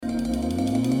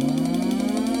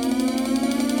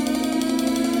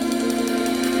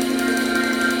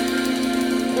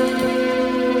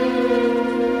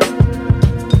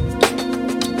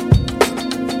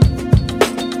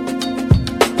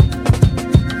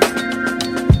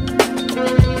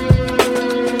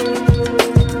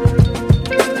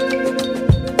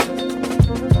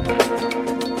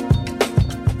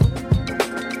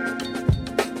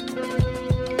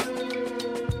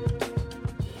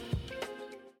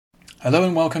Hello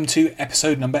and welcome to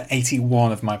episode number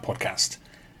 81 of my podcast,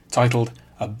 titled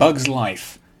A Bug's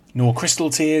Life, Nor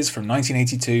Crystal Tears from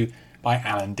 1982 by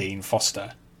Alan Dean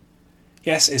Foster.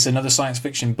 Yes, it's another science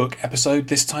fiction book episode,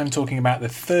 this time talking about the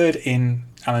third in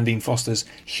Alan Dean Foster's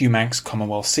Hugh Manx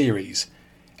Commonwealth series.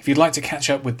 If you'd like to catch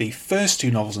up with the first two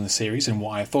novels in the series and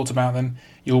what I thought about them,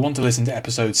 you'll want to listen to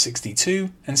episodes 62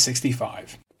 and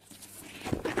 65.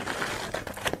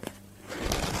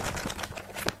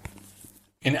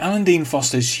 In Alan Dean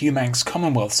Foster's Hugh Manx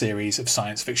Commonwealth series of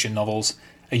science fiction novels,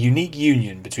 a unique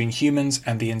union between humans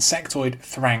and the insectoid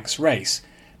Thranx race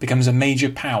becomes a major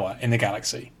power in the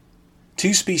galaxy.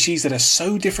 Two species that are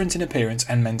so different in appearance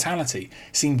and mentality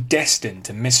seem destined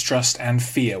to mistrust and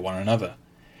fear one another.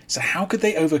 So how could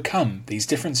they overcome these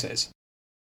differences?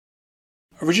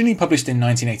 Originally published in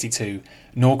 1982,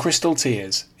 Nor Crystal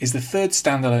Tears is the third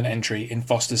standalone entry in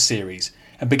Foster's series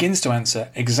and begins to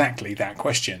answer exactly that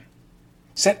question.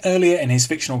 Set earlier in his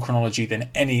fictional chronology than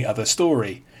any other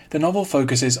story, the novel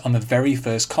focuses on the very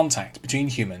first contact between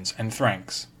humans and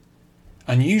Thranx.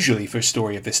 Unusually for a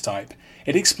story of this type,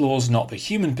 it explores not the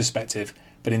human perspective,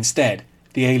 but instead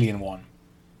the alien one.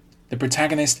 The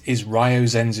protagonist is Ryo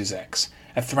Zenzuzex,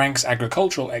 a Thranx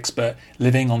agricultural expert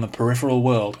living on the peripheral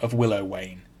world of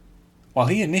Willowwain. While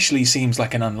he initially seems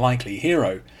like an unlikely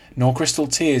hero, Nor Crystal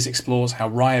Tears explores how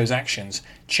Ryo's actions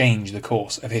change the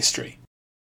course of history.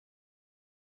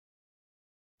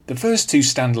 The first two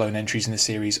standalone entries in the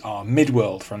series are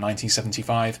Midworld from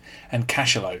 1975 and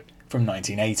Cashelo from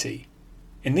 1980.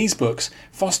 In these books,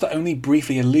 Foster only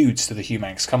briefly alludes to the Hugh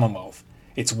Manx Commonwealth,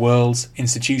 its worlds,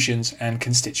 institutions and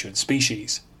constituent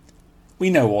species.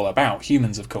 We know all about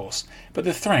humans, of course, but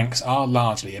the Thranx are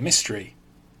largely a mystery.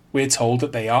 We're told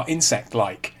that they are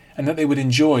insect-like, and that they would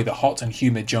enjoy the hot and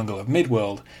humid jungle of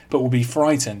Midworld, but would be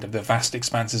frightened of the vast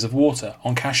expanses of water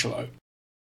on Cashelo.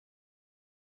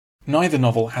 Neither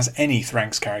novel has any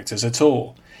Thranx characters at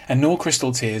all, and Nor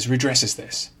Crystal Tears redresses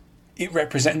this. It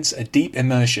represents a deep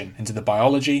immersion into the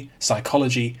biology,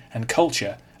 psychology, and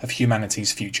culture of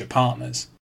humanity's future partners.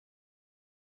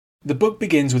 The book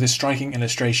begins with a striking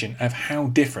illustration of how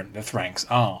different the Thranx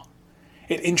are.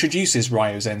 It introduces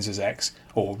Ryo Zenzuzex,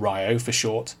 or Ryo for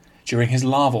short, during his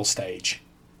larval stage.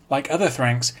 Like other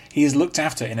Thranx, he is looked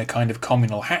after in a kind of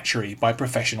communal hatchery by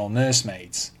professional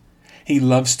nursemaids. He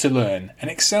loves to learn and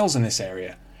excels in this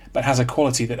area, but has a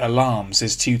quality that alarms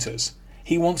his tutors.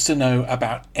 He wants to know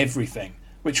about everything,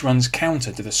 which runs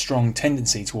counter to the strong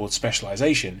tendency towards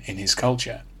specialization in his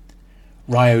culture.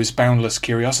 Ryo's boundless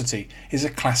curiosity is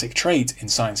a classic trait in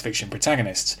science fiction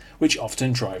protagonists, which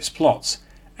often drives plots,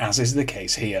 as is the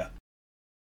case here.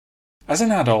 As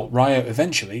an adult, Ryo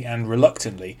eventually, and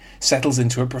reluctantly, settles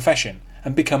into a profession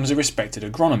and becomes a respected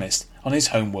agronomist on his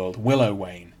homeworld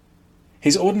Willowwain.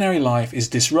 His ordinary life is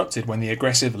disrupted when the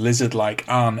aggressive lizard-like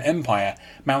Arn Empire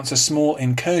mounts a small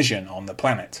incursion on the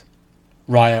planet.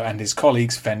 Ryo and his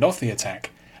colleagues fend off the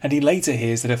attack, and he later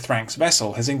hears that a Thranx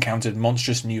vessel has encountered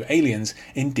monstrous new aliens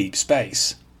in deep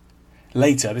space.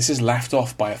 Later, this is laughed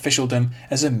off by officialdom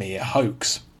as a mere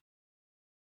hoax.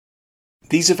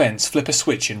 These events flip a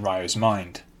switch in Ryo's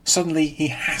mind. Suddenly, he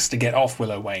has to get off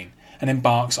Willowwain and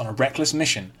embarks on a reckless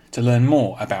mission to learn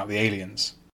more about the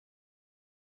aliens.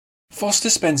 Foster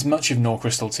spends much of Nor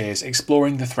Crystal Tears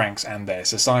exploring the Thranx and their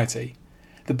society.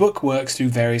 The book works through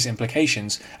various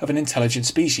implications of an intelligent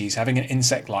species having an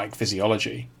insect-like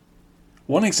physiology.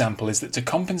 One example is that to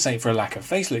compensate for a lack of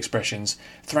facial expressions,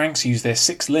 Thranx use their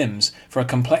 6 limbs for a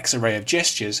complex array of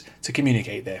gestures to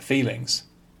communicate their feelings.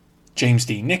 James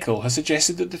D. Nichol has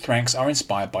suggested that the Thranx are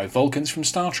inspired by Vulcans from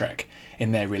Star Trek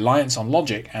in their reliance on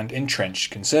logic and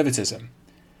entrenched conservatism.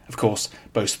 Of course,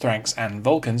 both Thranx and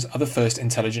Vulcans are the first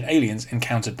intelligent aliens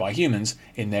encountered by humans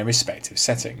in their respective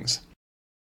settings.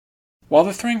 While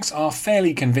the Thranx are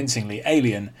fairly convincingly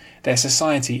alien, their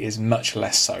society is much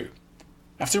less so.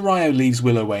 After Ryo leaves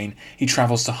Willowwain, he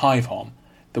travels to Hivehom,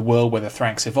 the world where the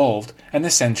Thranx evolved and the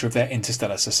centre of their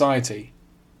interstellar society.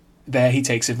 There he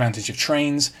takes advantage of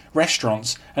trains,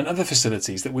 restaurants and other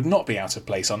facilities that would not be out of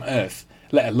place on Earth,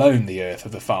 let alone the Earth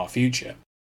of the far future.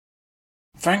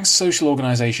 Thranx social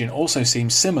organisation also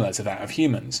seems similar to that of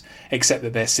humans, except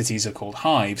that their cities are called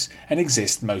hives and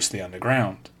exist mostly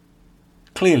underground.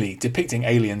 Clearly, depicting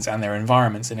aliens and their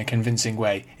environments in a convincing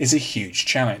way is a huge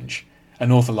challenge.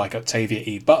 An author like Octavia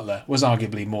E. Butler was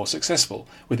arguably more successful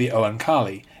with the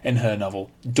Oankali in her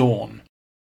novel Dawn.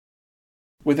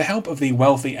 With the help of the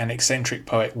wealthy and eccentric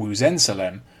poet Wu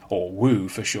Zensalem, or Wu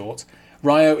for short,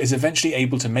 Ryo is eventually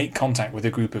able to make contact with a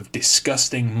group of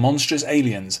disgusting, monstrous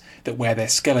aliens that wear their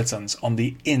skeletons on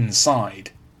the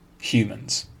inside,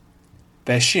 humans.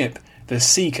 Their ship, the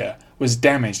Seeker, was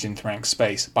damaged in Thrank's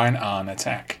space by an Arn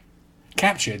attack.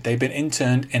 Captured, they'd been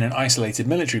interned in an isolated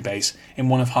military base in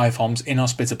one of Hyphom's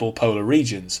inhospitable polar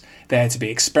regions, there to be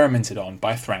experimented on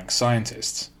by Thrank's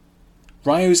scientists.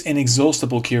 Ryo's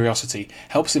inexhaustible curiosity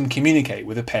helps him communicate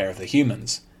with a pair of the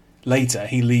humans. Later,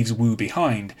 he leaves Wu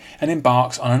behind and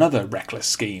embarks on another reckless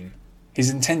scheme. His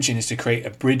intention is to create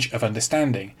a bridge of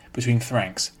understanding between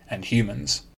Thranks and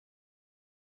humans.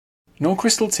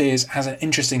 Norcrystal Tears has an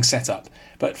interesting setup,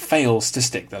 but fails to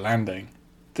stick the landing.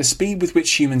 The speed with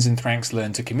which humans and Thranks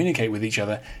learn to communicate with each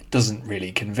other doesn't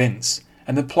really convince,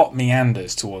 and the plot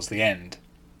meanders towards the end.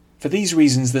 For these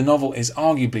reasons, the novel is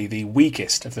arguably the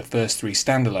weakest of the first 3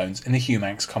 standalones in the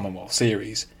Humanx Commonwealth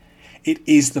series. It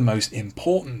is the most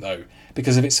important, though,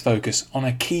 because of its focus on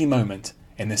a key moment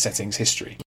in the setting's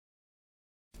history.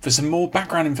 For some more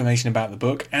background information about the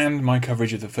book and my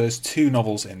coverage of the first 2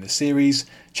 novels in the series,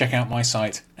 check out my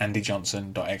site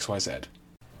andyjohnson.xyz.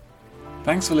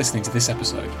 Thanks for listening to this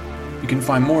episode. You can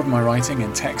find more of my writing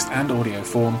in text and audio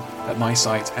form at my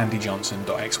site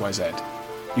andyjohnson.xyz.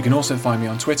 You can also find me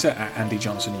on Twitter at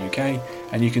andyjohnsonuk,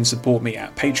 and you can support me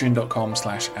at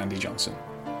patreon.com/andyjohnson.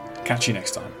 Catch you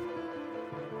next time.